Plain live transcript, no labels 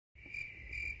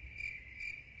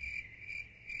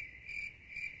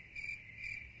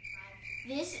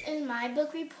This is my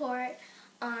book report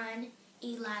on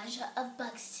Elijah of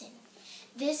Buxton.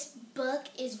 This book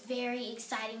is very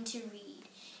exciting to read.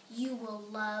 You will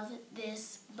love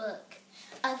this book.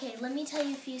 Okay, let me tell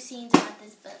you a few scenes about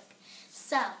this book.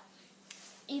 So,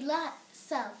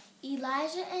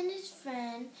 Elijah and his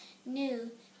friend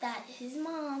knew that his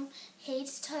mom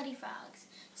hates tutty frogs.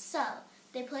 So,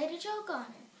 they played a joke on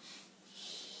her.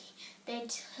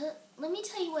 Let me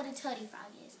tell you what a tutty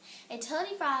frog is. A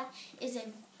tutty frog is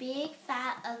a big,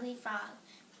 fat, ugly frog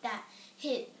that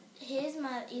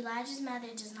Elijah's mother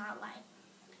does not like.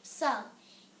 So,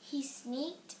 he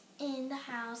sneaked in the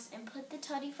house and put the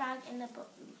tutty frog in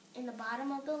the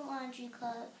bottom of the laundry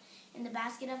clothes, in the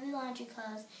basket of the laundry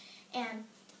clothes. And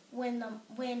when the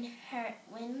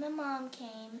mom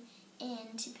came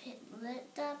in to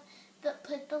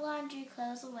put the laundry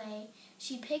clothes away,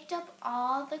 she picked up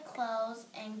all the clothes,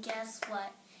 and guess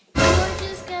what? You're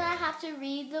just gonna have to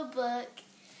read the book.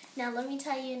 Now let me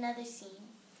tell you another scene.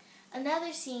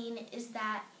 Another scene is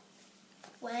that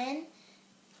when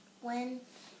the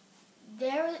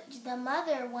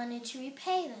mother wanted to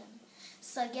repay them.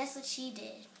 So guess what she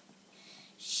did?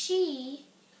 She,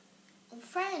 a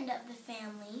friend of the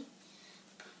family,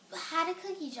 had a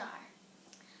cookie jar.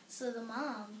 So the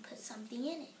mom put something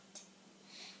in it.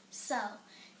 So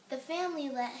the family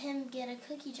let him get a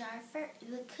cookie jar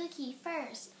the cookie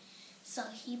first. So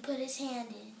he put his hand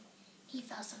in. He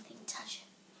felt something touch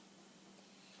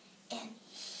him. And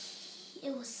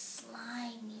it was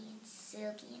slimy and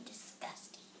silky and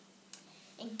disgusting.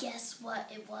 And guess what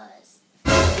it was?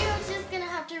 You're just going to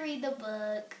have to read the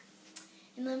book.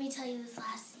 And let me tell you this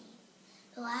last scene.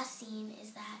 The last scene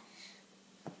is that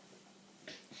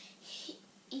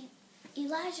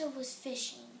Elijah was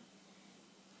fishing.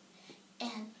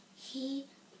 And he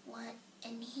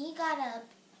got up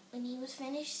when he was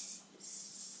finished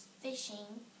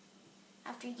fishing.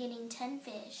 After getting 10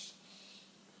 fish,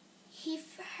 he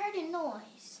heard a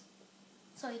noise.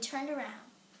 So he turned around.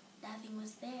 Nothing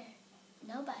was there.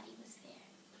 Nobody was there.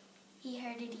 He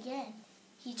heard it again.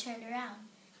 He turned around.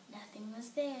 Nothing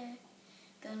was there.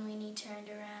 Then when he turned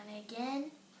around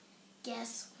again,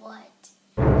 guess what?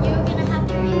 You're going to have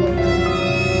to read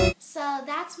the book. So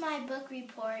that's my book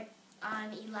report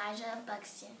on Elijah of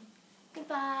Buxton.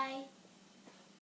 Goodbye.